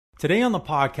Today on the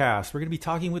podcast, we're going to be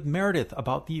talking with Meredith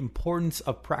about the importance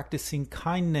of practicing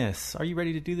kindness. Are you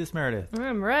ready to do this, Meredith?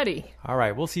 I'm ready. All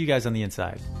right, we'll see you guys on the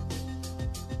inside.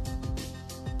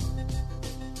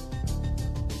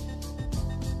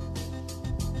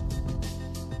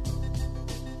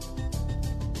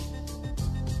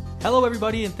 Hello,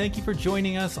 everybody, and thank you for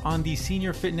joining us on the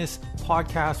Senior Fitness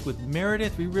Podcast with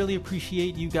Meredith. We really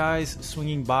appreciate you guys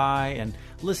swinging by and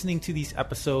listening to these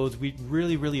episodes. We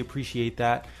really appreciate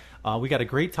that. We got a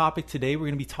great topic today. We're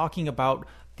going to be talking about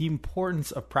the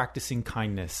importance of practicing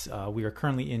kindness. We are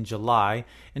currently in July,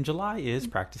 and July is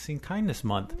Practicing Kindness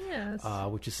Month, Yes.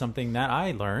 Which is something that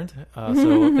I learned.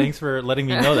 So thanks for letting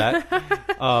me know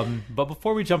that. But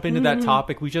before we jump into that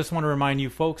topic, we just want to remind you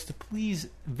folks to please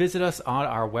visit us on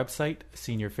our website,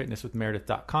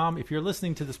 seniorfitnesswithmeredith.com. If you're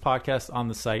listening to this podcast on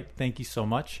the site, thank you so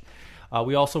much.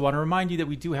 We also want to remind you that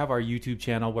we do have our YouTube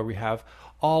channel where we have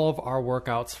all of our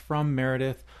workouts from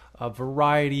Meredith, a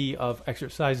variety of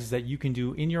exercises that you can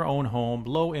do in your own home,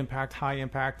 low impact, high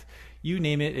impact, you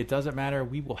name it, it doesn't matter.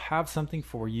 We will have something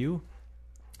for you,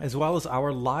 as well as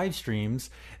our live streams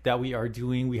that we are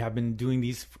doing. We have been doing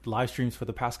these live streams for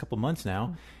the past couple months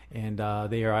now, and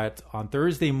they are on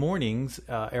Thursday mornings,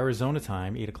 Arizona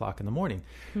time, 8 o'clock in the morning.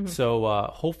 So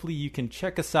hopefully you can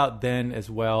check us out then as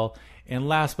well. And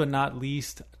last but not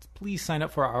least, please sign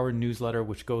up for our newsletter,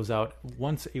 which goes out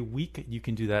once a week. You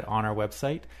can do that on our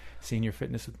website,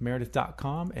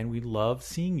 seniorfitnesswithmeredith.com, and we love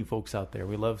seeing you folks out there.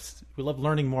 We love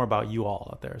learning more about you all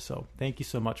out there. So thank you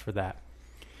so much for that.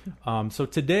 So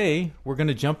today we're going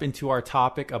to jump into our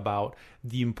topic about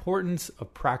the importance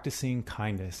of practicing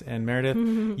kindness. And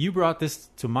Meredith, you brought this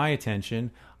to my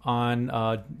attention on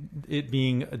it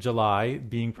being July,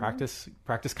 being Practice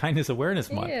Kindness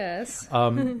Awareness Month. Yes.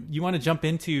 You want to jump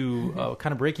into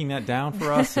kind of breaking that down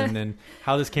for us, and then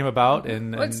how this came about,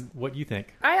 and what you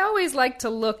think? I always like to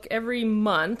look every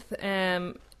month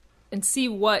and see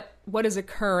what is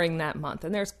occurring that month.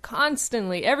 And there's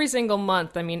constantly, every single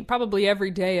month, I mean, probably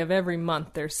every day of every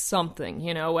month, there's something,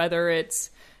 whether it's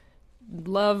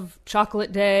Love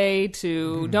Chocolate Day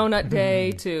to Donut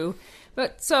Day to...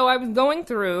 But so I was going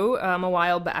through a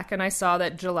while back, and I saw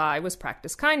that July was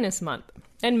Practice Kindness Month,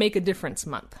 and Make a Difference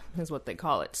Month is what they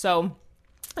call it. So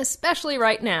especially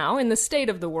right now in the state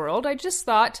of the world, I just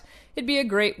thought it'd be a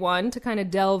great one to kind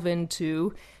of delve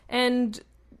into and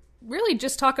really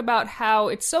just talk about how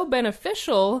it's so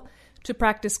beneficial to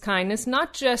practice kindness,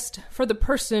 not just for the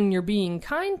person you're being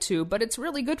kind to, but it's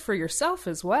really good for yourself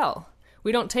as well.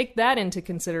 We don't take that into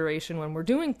consideration when we're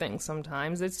doing things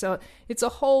sometimes. It's a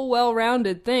whole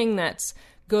well-rounded thing that's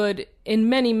good in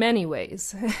many, many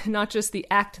ways, not just the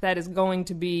act that is going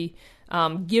to be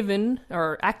given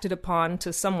or acted upon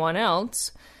to someone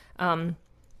else,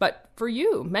 but for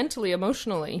you, mentally,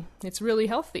 emotionally, it's really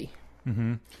healthy.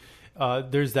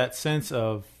 There's that sense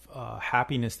of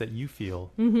happiness that you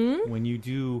feel when you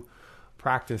do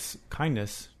practice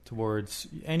kindness towards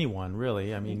anyone,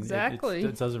 really. I mean, exactly.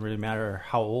 It doesn't really matter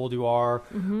how old you are,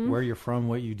 where you're from,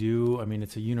 what you do. I mean,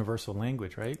 it's a universal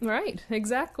language, right? Right,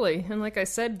 exactly. And like I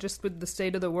said, just with the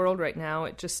state of the world right now,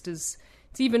 it just is,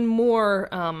 it's even more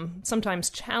sometimes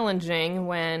challenging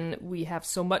when we have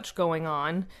so much going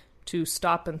on to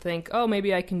stop and think, oh,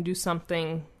 maybe I can do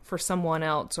something for someone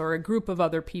else or a group of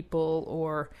other people,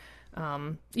 or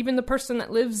even the person that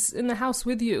lives in the house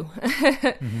with you.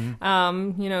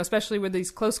 Especially with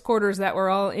these close quarters that we're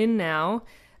all in now,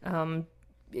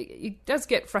 it does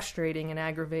get frustrating and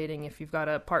aggravating if you've got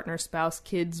a partner, spouse,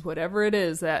 kids, whatever it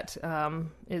is that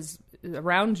is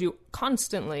around you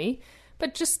constantly.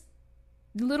 But just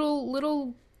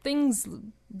little things,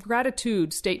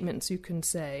 gratitude statements you can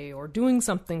say, or doing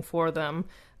something for them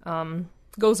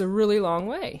goes a really long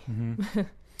way.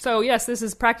 So yes, this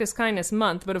is Practice Kindness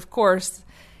Month, but of course,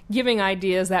 giving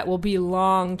ideas that will be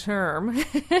long-term,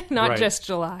 not just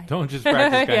July. Don't just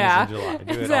practice kindness in July.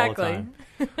 Do exactly.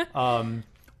 it all the time.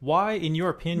 Why, in your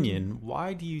opinion,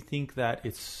 why do you think that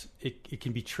it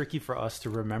can be tricky for us to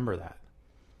remember that?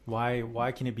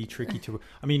 Why can it be tricky to...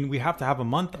 I mean, we have to have a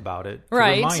month about it to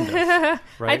remind us,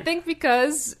 right? I think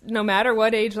because no matter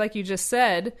what age, like you just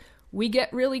said, we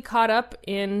get really caught up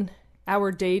in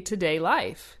our day-to-day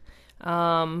life.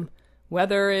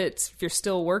 Whether it's if you're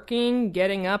still working,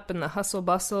 getting up in the hustle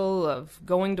bustle of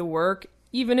going to work,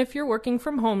 even if you're working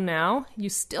from home now, you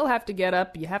still have to get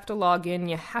up, you have to log in,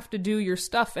 you have to do your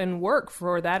stuff and work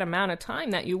for that amount of time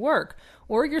that you work.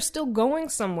 Or you're still going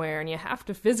somewhere and you have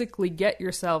to physically get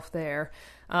yourself there.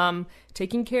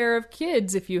 Taking care of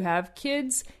kids if you have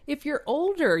kids. If you're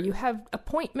older, you have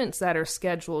appointments that are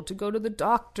scheduled to go to the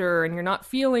doctor and you're not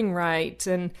feeling right.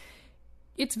 And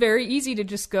it's very easy to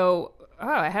just go,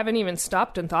 I haven't even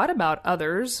stopped and thought about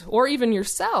others or even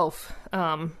yourself,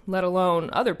 let alone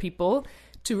other people,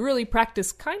 to really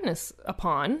practice kindness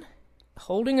upon.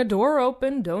 Holding a door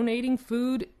open, donating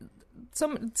food,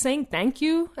 saying thank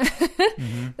you.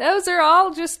 Those are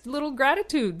all just little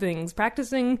gratitude things.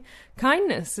 Practicing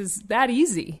kindness is that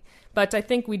easy. But I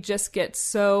think we just get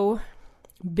so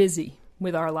busy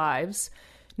with our lives.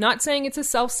 Not saying it's a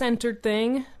self-centered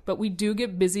thing, but we do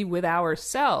get busy with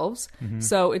ourselves.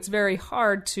 So it's very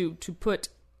hard to put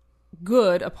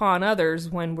good upon others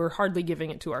when we're hardly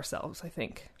giving it to ourselves, I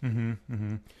think.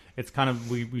 It's kind of,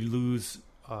 we lose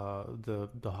the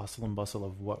hustle and bustle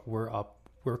of what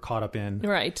we're caught up in.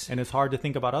 Right. And it's hard to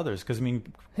think about others because, I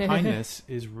mean, kindness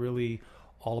is really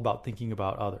all about thinking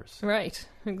about others. Right.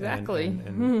 Exactly.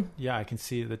 And yeah, I can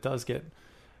see it does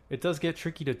get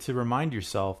tricky to remind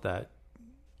yourself that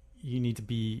you need to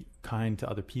be kind to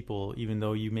other people, even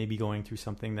though you may be going through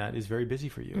something that is very busy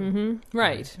for you.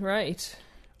 Right.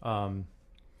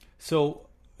 So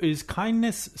is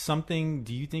kindness something,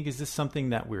 do you think, is this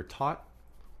something that we're taught,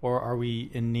 or are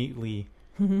we innately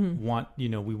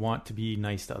we want to be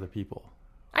nice to other people?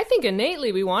 I think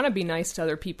innately we want to be nice to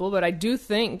other people, but I do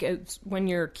think when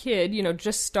you're a kid,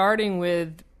 just starting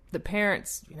with the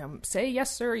parents, say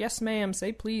yes, sir, yes, ma'am,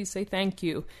 say please, say thank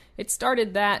you. It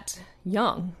started that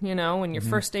young, when you're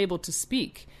first able to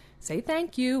speak. Say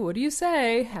thank you. What do you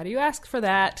say? How do you ask for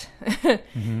that?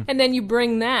 And then you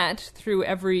bring that through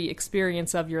every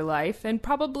experience of your life, and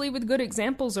probably with good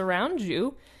examples around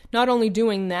you. Not only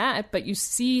doing that, but you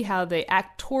see how they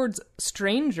act towards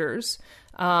strangers.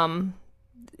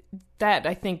 That,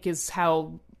 I think, is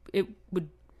how it would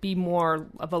be more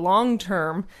of a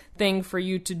long-term thing for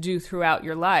you to do throughout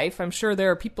your life. I'm sure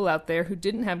there are people out there who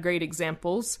didn't have great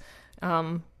examples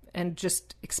and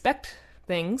just expect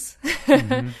things.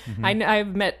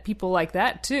 I've met people like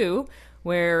that, too,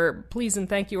 where please and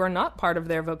thank you are not part of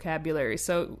their vocabulary.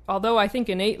 So although I think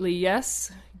innately,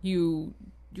 yes, you're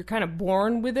kind of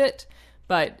born with it,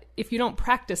 but if you don't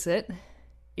practice it,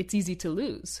 it's easy to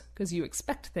lose because you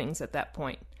expect things at that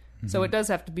point. So it does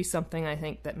have to be something, I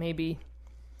think, that maybe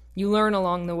you learn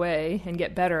along the way and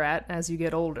get better at as you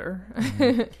get older.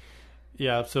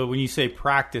 Yeah, so when you say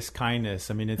practice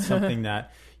kindness, I mean, it's something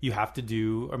that you have to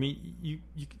do. I mean,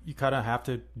 you kind of have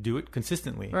to do it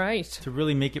consistently. Right. To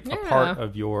really make it a part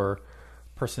of your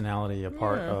personality, a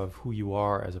part of who you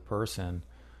are as a person.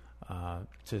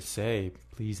 To say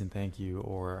please and thank you,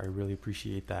 or I really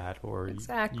appreciate that, or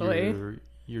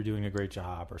you're doing a great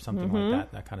job, or something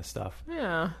like that kind of stuff.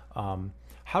 Yeah.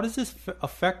 How does this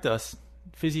affect us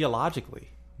physiologically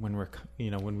when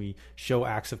when we show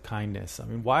acts of kindness? I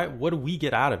mean, what do we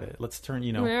get out of it? Let's turn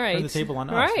turn the table on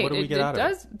us. What do we get out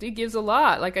of it? It gives a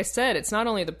lot. Like I said, it's not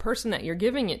only the person that you're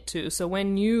giving it to. So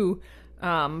when you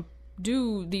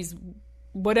do these,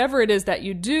 whatever it is that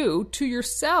you do to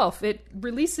yourself, it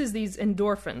releases these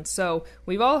endorphins. So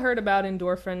we've all heard about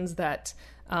endorphins, that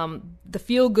the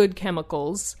feel-good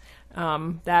chemicals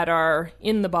that are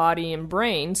in the body and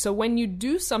brain. So when you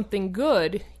do something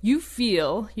good, you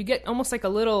get almost like a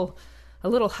little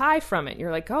high from it.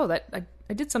 You're like, oh,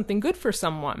 I did something good for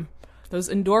someone. Those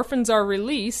endorphins are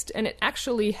released, and it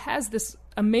actually has this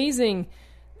amazing,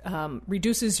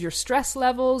 reduces your stress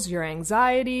levels, your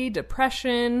anxiety,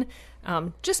 depression,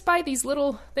 just by these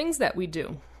little things that we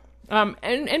do.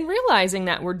 And realizing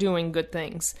that we're doing good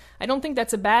things. I don't think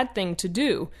that's a bad thing to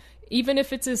do. Even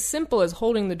if it's as simple as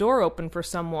holding the door open for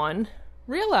someone,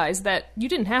 realize that you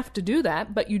didn't have to do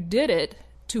that, but you did it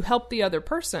to help the other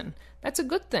person. That's a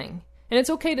good thing. And it's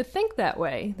okay to think that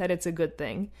way, that it's a good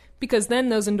thing, because then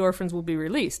those endorphins will be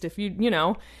released. If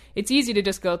it's easy to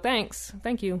just go, thanks,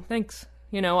 thank you, thanks,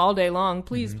 all day long,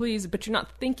 please, please, but you're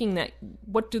not thinking that,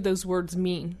 what do those words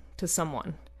mean to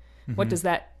someone? What does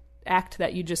that act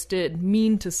that you just did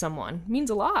mean to someone? It means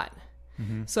a lot.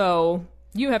 So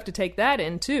you have to take that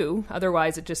in too.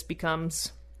 Otherwise it just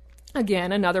becomes,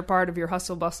 again, another part of your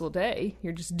hustle bustle day.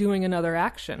 You're just doing another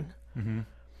action.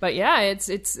 But yeah,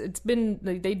 it's been,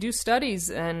 they do studies,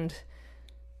 and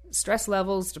stress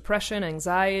levels, depression,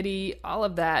 anxiety, all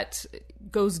of that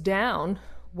goes down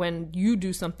when you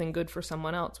do something good for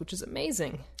someone else, which is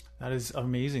amazing. That is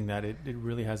amazing that it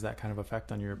really has that kind of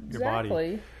effect on your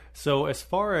body. So as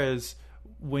far as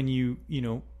when you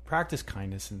practice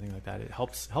kindness and things like that, it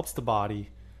helps the body,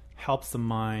 helps the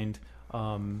mind.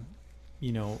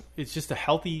 It's just a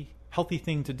healthy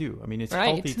thing to do. I mean, it's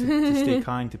healthy to stay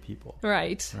kind to people.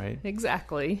 Right.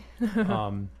 Exactly.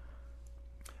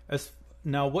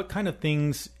 Now, what kind of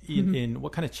things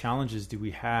what kind of challenges do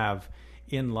we have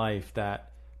in life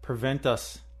that prevent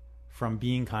us from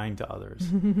being kind to others?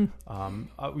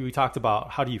 We talked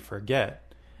about, how do you forget?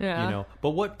 Yeah. You know,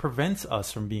 but what prevents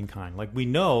us from being kind? Like, we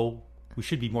know we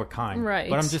should be more kind, Right.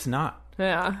 but I'm just not.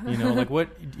 Yeah. You know, like, what,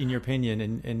 in your opinion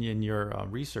and in your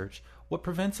research, what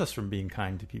prevents us from being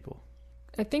kind to people?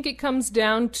 I think it comes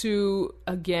down to,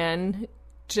 again,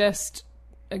 just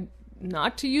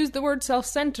not to use the word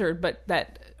self-centered, but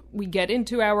that we get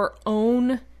into our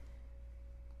own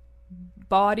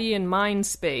body and mind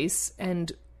space,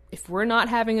 and if we're not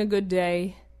having a good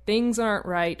day, things aren't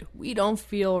right, we don't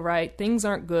feel right, things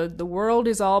aren't good, the world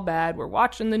is all bad, we're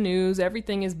watching the news,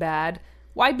 everything is bad,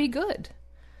 why be good?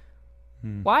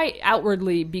 Why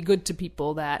outwardly be good to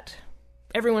people that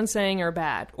everyone's saying are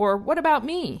bad? Or what about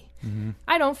me?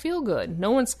 I don't feel good.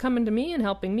 No one's coming to me and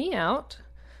helping me out.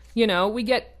 You know, we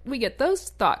get those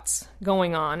thoughts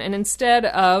going on, and instead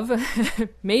of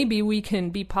maybe we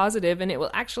can be positive and it will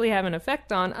actually have an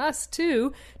effect on us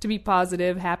too, to be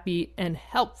positive, happy, and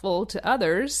helpful to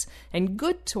others and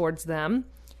good towards them,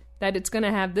 that it's going to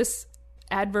have this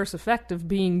adverse effect of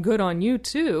being good on you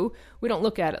too. We don't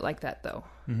look at it like that, though.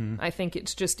 I think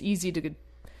it's just easy to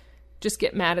just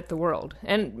get mad at the world,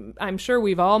 and I'm sure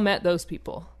we've all met those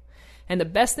people. And the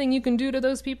best thing you can do to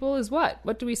those people is what?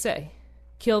 What do we say?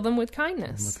 Kill them with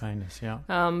kindness. With kindness, yeah.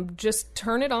 Just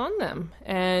turn it on them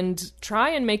and try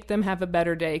and make them have a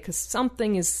better day, because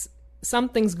something's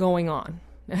going on.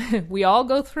 We all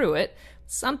go through it.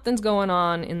 Something's going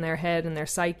on in their head and their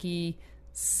psyche,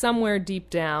 somewhere deep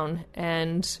down.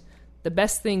 And the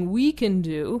best thing we can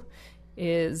do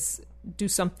is do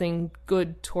something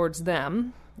good towards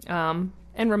them, and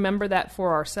remember that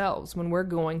for ourselves when we're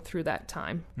going through that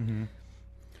time.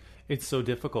 It's so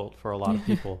difficult for a lot of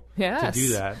people Yes. to do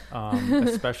that,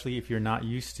 especially if you're not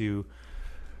used to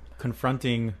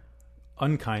confronting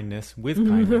unkindness with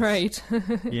kindness. Right.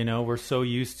 You know, we're so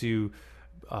used to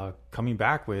coming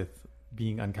back with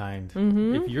being unkind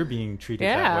if you're being treated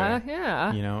that way.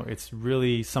 Yeah. You know, it's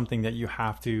really something that you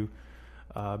have to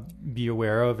be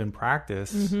aware of and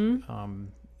practice.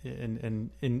 And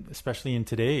especially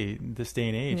in this day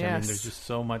and age. Yes. I mean, there's just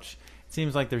so much. It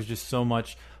seems like there's just so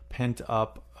much pent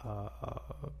up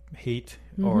hate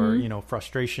or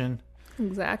frustration.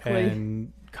 Exactly.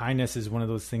 And kindness is one of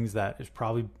those things that is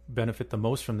probably benefit the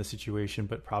most from the situation,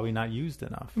 but probably not used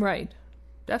enough. Right.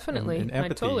 Definitely. And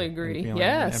empathy, I totally agree. and feeling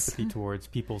Yes. empathy towards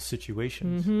people's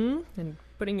situations. And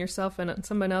putting yourself in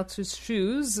someone else's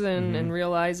shoes and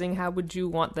realizing how would you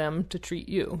want them to treat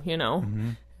you, you know?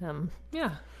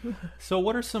 Yeah. So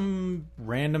what are some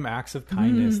random acts of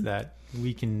kindness that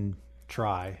we can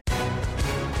try?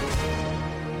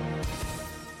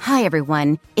 Hi,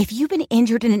 everyone. If you've been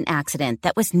injured in an accident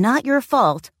that was not your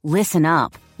fault, listen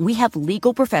up. We have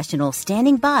legal professionals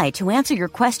standing by to answer your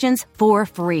questions for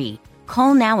free.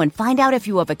 Call now and find out if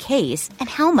you have a case and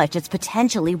how much it's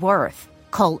potentially worth.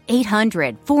 Call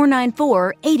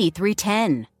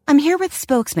 800-494-8310. I'm here with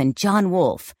spokesman John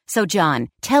Wolf. So, John,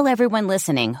 tell everyone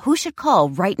listening who should call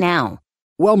right now.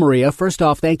 Well, Maria, first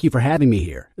off, thank you for having me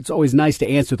here. It's always nice to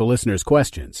answer the listeners'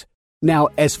 questions. Now,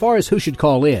 as far as who should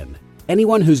call in,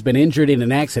 anyone who's been injured in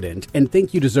an accident and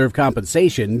think you deserve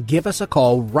compensation, give us a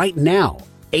call right now.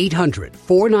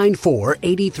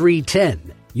 800-494-8310.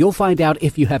 You'll find out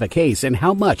if you have a case and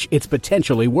how much it's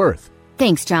potentially worth.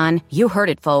 Thanks, John. You heard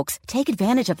it, folks. Take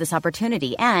advantage of this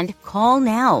opportunity and call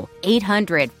now.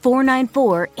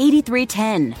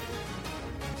 800-494-8310.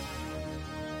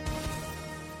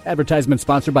 Advertisement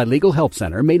sponsored by Legal Help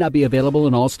Center. May not be available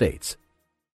in all states.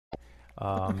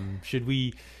 Should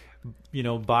we,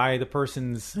 buy the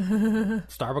person's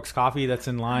Starbucks coffee that's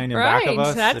in line in Right. back of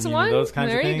us? That's one. Those kinds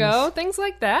there of things. you go. Things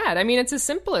like that. I mean, it's as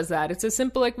simple as that. It's as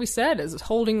simple, like we said, as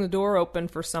holding the door open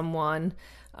for someone.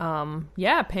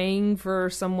 Paying for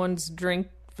someone's drink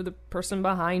for the person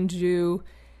behind you.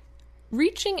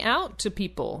 Reaching out to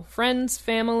people, friends,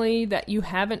 family that you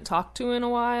haven't talked to in a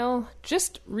while.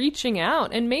 Just reaching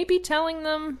out and maybe telling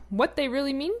them what they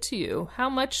really mean to you, how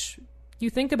much you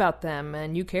think about them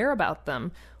and you care about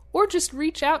them. Or just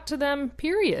reach out to them,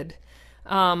 period.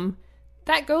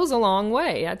 That goes a long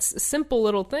way. That's a simple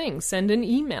little thing. Send an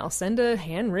email, send a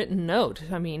handwritten note.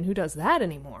 I mean, who does that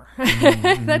anymore?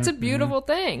 That's a beautiful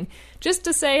thing. Just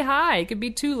to say hi. It could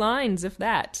be 2 lines, if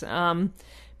that.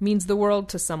 Means the world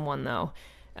to someone, though.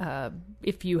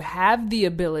 If you have the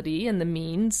ability and the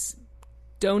means,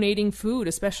 donating food,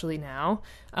 especially now,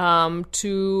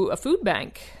 to a food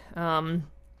bank.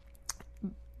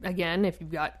 Again, if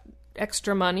you've got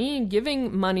extra money,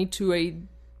 giving money to a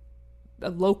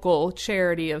local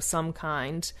charity of some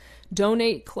kind.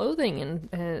 Donate clothing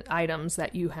and items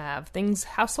that you have,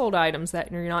 household items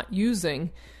that you're not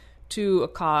using, to a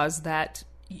cause that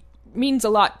means a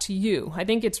lot to you. I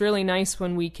think it's really nice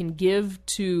when we can give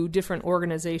to different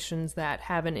organizations that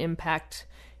have an impact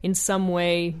in some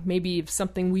way, maybe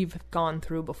something we've gone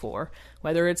through before,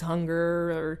 whether it's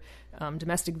hunger or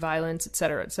domestic violence, et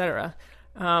cetera, et cetera.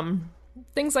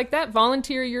 Things like that,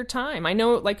 volunteer your time. I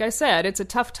know, like I said, it's a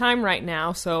tough time right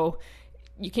now, so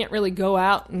you can't really go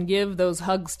out and give those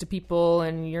hugs to people,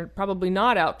 and you're probably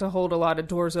not out to hold a lot of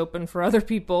doors open for other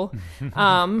people.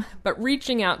 But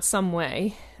reaching out some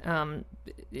way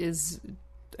is,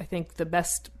 I think, the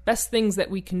best things that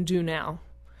we can do now.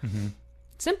 Mm-hmm.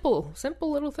 Simple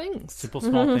little things. Simple,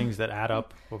 small things that add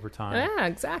up over time. Yeah,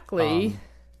 exactly.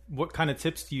 What kind of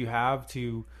tips do you have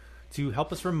to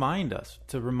help us remind us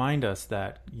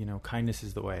that, kindness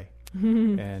is the way,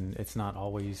 and it's not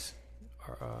always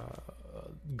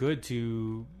good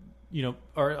to,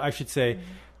 or I should say,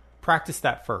 practice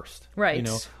that first. Right.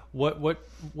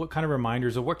 What kind of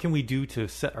reminders, or what can we do to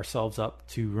set ourselves up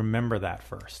to remember that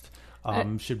first?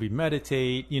 Should we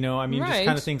meditate? Right. Just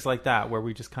kind of things like that, where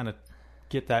we just kind of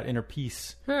get that inner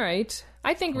peace. All right.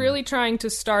 I think really trying to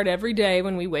start every day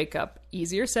when we wake up,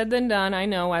 easier said than done, I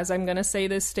know, as I'm going to say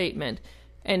this statement,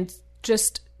 and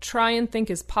just try and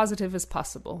think as positive as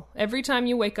possible. Every time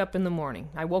you wake up in the morning,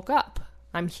 I woke up,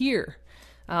 I'm here.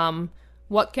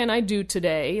 What can I do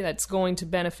today that's going to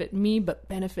benefit me but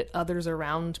benefit others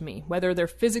around me, whether they're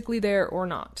physically there or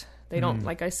not? They don't,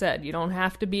 like I said, you don't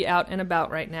have to be out and about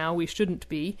right now. We shouldn't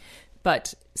be.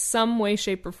 But some way,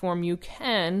 shape, or form you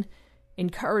can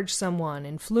encourage someone,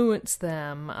 influence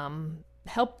them,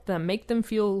 help them, make them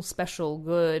feel special,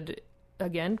 good.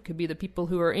 Again, could be the people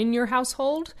who are in your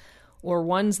household or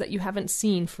ones that you haven't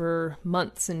seen for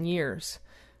months and years.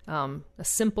 A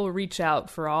simple reach out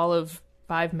for all of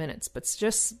 5 minutes, but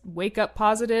just wake up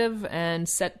positive and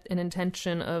set an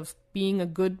intention of being a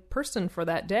good person for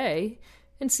that day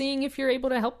and seeing if you're able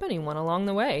to help anyone along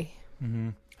the way. Mm-hmm.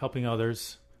 Helping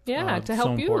others. Yeah, to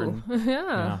help you.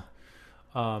 Yeah.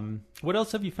 What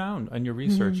else have you found in your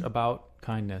research about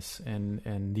kindness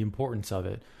and the importance of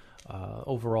it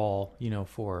overall,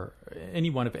 for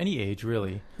anyone of any age,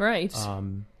 really? Right.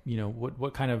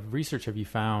 What kind of research have you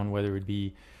found, whether it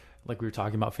be, like we were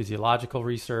talking about, physiological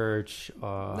research,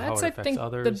 how it affects I think,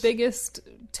 others? The biggest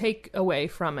takeaway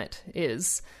from it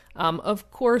is, of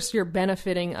course, you're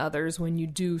benefiting others when you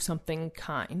do something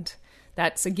kind.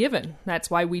 That's a given. That's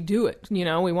why we do it.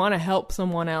 We want to help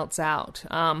someone else out.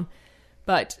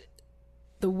 But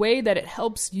the way that it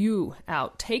helps you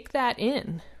out, take that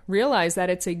in. Realize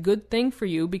that it's a good thing for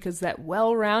you, because that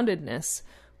well-roundedness,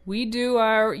 we do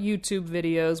our YouTube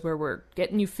videos where we're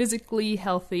getting you physically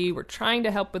healthy. We're trying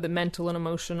to help with the mental and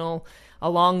emotional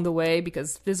along the way,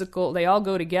 because physical, they all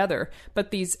go together. But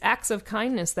these acts of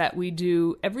kindness that we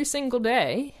do every single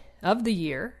day of the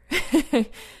year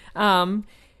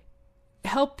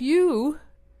help you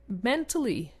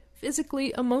mentally,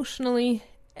 physically, emotionally,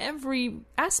 every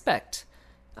aspect.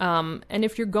 And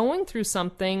if you're going through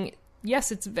something,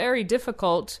 yes, it's very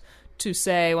difficult to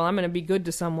say, well, I'm going to be good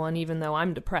to someone even though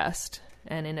I'm depressed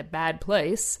and in a bad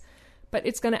place, but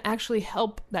it's going to actually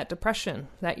help that depression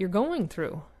that you're going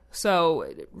through.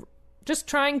 So just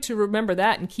trying to remember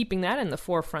that and keeping that in the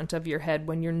forefront of your head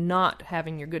when you're not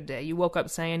having your good day. You woke up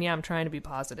saying, yeah, I'm trying to be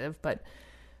positive, but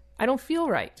I don't feel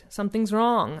right. Something's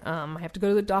wrong. I have to go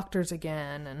to the doctors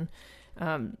again,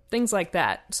 and things like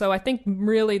that. So I think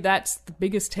really that's the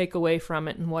biggest takeaway from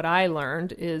it, and what I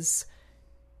learned is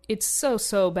it's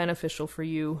so beneficial for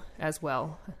you as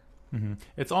well. Mm-hmm.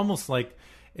 It's almost like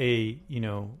a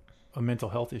mental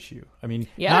health issue. I mean,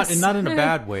 yes. not in a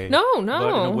bad way. No.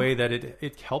 But in a way that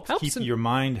it helps keep your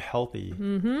mind healthy.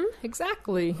 Mm-hmm.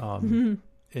 Exactly.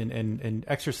 And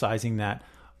exercising that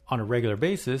on a regular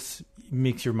basis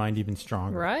makes your mind even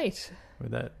stronger. Right.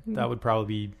 That would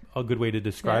probably be a good way to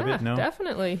describe it, no?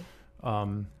 Definitely.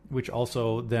 Which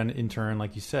also then, in turn,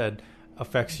 like you said,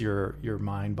 affects your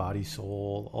mind, body,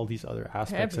 soul, all these other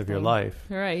aspects of your life.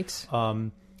 Right.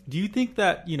 Do you think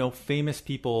that, famous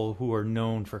people who are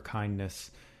known for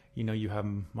kindness, you have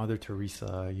Mother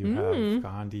Teresa, you have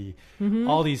Gandhi,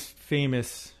 all these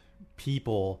famous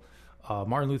people,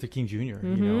 Martin Luther King Jr.,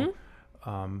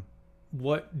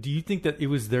 what do you think that it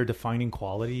was their defining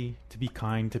quality to be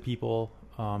kind to people?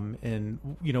 And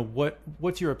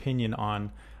what's your opinion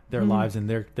on their lives and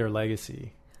their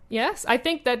legacy? Yes, I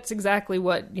think that's exactly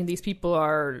what these people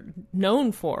are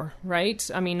known for, right?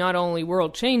 I mean, not only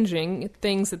world-changing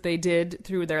things that they did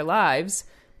through their lives,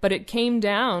 but it came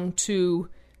down to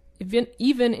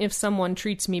even if someone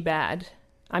treats me bad,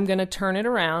 I'm going to turn it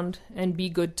around and be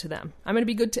good to them. I'm going to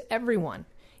be good to everyone.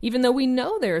 Even though we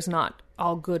know there's not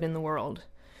all good in the world,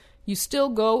 you still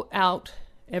go out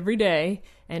every day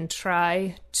and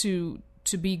try to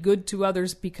be good to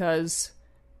others, because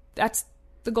that's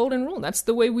the golden rule. That's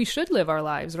the way we should live our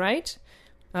lives, right?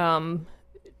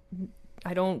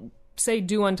 I don't say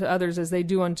do unto others as they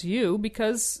do unto you,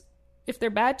 because if they're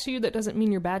bad to you, that doesn't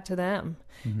mean you're bad to them.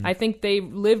 Mm-hmm. I think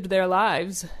they've lived their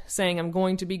lives saying, I'm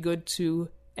going to be good to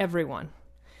everyone.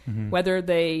 Mm-hmm. Whether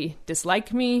they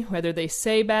dislike me, whether they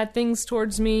say bad things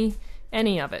towards me,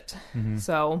 any of it. Mm-hmm.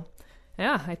 So,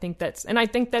 yeah, I think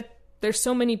that there's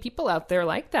so many people out there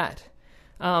like that.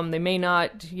 They may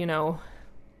not,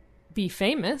 be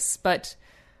famous, but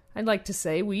I'd like to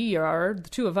say we are, the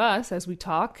two of us, as we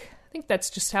talk, I think that's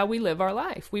just how we live our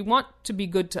life. We want to be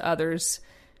good to others,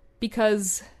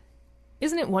 because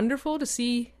isn't it wonderful to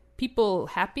see people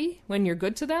happy when you're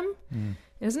good to them? Mm.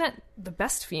 Isn't that the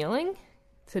best feeling?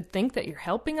 To think that you're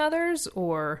helping others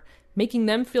or making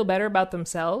them feel better about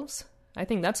themselves? I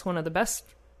think that's one of the best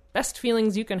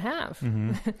feelings you can have.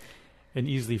 Mm-hmm. And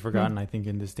easily forgotten, I think,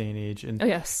 in this day and age. And, oh,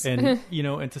 yes. And,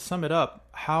 and to sum it up,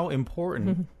 how important,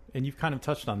 mm-hmm. and you've kind of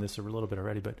touched on this a little bit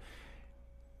already, but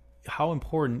how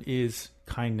important is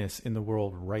kindness in the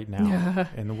world right now,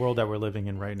 in the world that we're living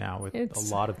in right now, with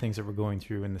a lot of things that we're going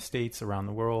through in the States, around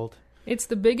the world? It's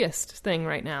the biggest thing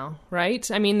right now,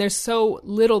 right? I mean, there's so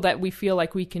little that we feel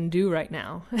like we can do right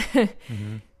now.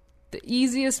 Mm-hmm. The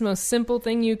easiest, most simple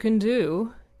thing you can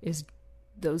do is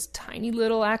those tiny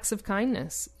little acts of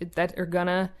kindness that are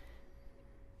gonna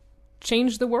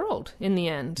change the world in the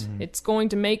end. Mm-hmm. It's going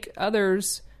to make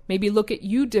others maybe look at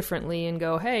you differently and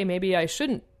go, hey, maybe I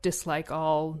shouldn't dislike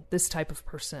all this type of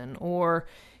person. Or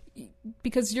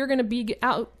because you're going to be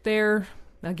out there,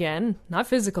 again, not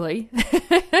physically,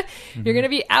 mm-hmm. you're going to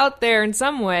be out there in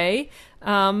some way,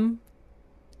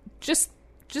 just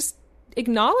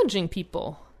acknowledging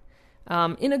people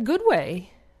in a good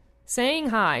way. Saying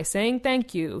hi, saying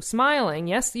thank you, smiling,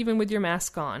 yes, even with your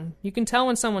mask on. You can tell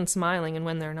when someone's smiling and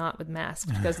when they're not with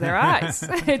masks because their eyes.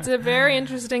 It's a very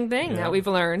interesting thing that we've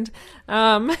learned.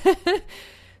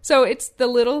 So it's the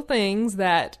little things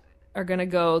that are going to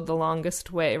go the longest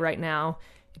way right now.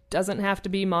 It doesn't have to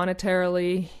be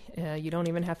monetarily. You don't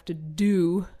even have to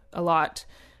do a lot,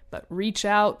 but reach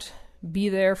out, be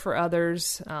there for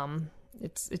others.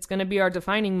 It's going to be our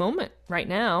defining moment right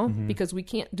now, mm-hmm. because we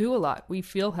can't do a lot. We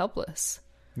feel helpless.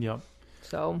 Yep.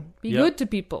 So be good to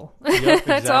people. Yep, exactly.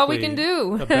 That's all we can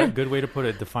do. A good way to put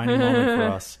it. Defining moment for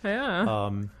us. Yeah.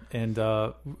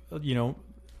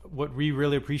 What we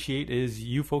really appreciate is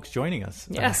you folks joining us.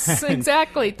 Yes,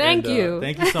 exactly. Thank you.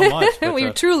 Thank you so much. But,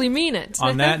 we truly mean it.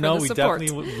 On that note, we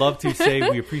definitely would love to say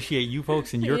we appreciate you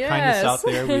folks and your kindness out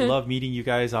there. We love meeting you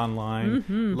guys online.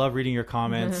 Mm-hmm. Love reading your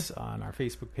comments on our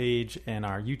Facebook page and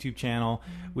our YouTube channel.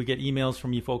 We get emails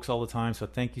from you folks all the time, so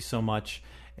thank you so much.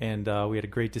 And we had a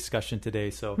great discussion today.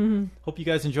 So hope you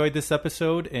guys enjoyed this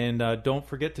episode. And don't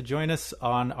forget to join us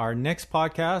on our next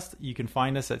podcast. You can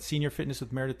find us at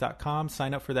seniorfitnesswithmeredith.com.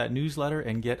 Sign up for that newsletter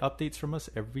and get updates from us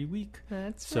every week.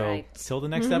 That's right. So till the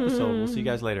next episode, we'll see you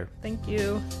guys later. Thank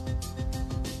you.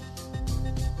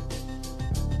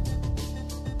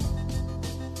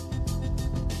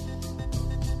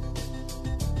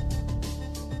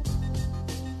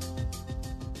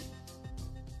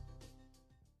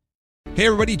 Hey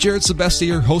everybody, Jared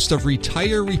Sebestier, host of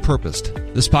Retire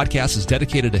Repurposed. This podcast is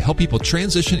dedicated to help people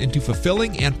transition into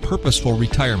fulfilling and purposeful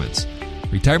retirements.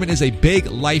 Retirement is a big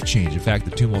life change. In fact,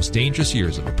 the two most dangerous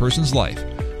years of a person's life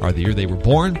are the year they were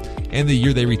born and the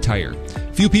year they retire.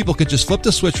 Few people can just flip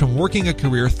the switch from working a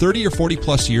career 30 or 40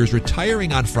 plus years,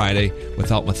 retiring on Friday,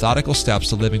 without methodical steps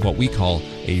to living what we call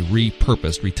a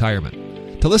repurposed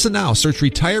retirement. To listen now, search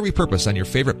Retire Repurposed on your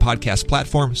favorite podcast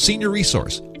platform, Senior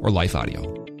Resource, or Life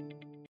Audio.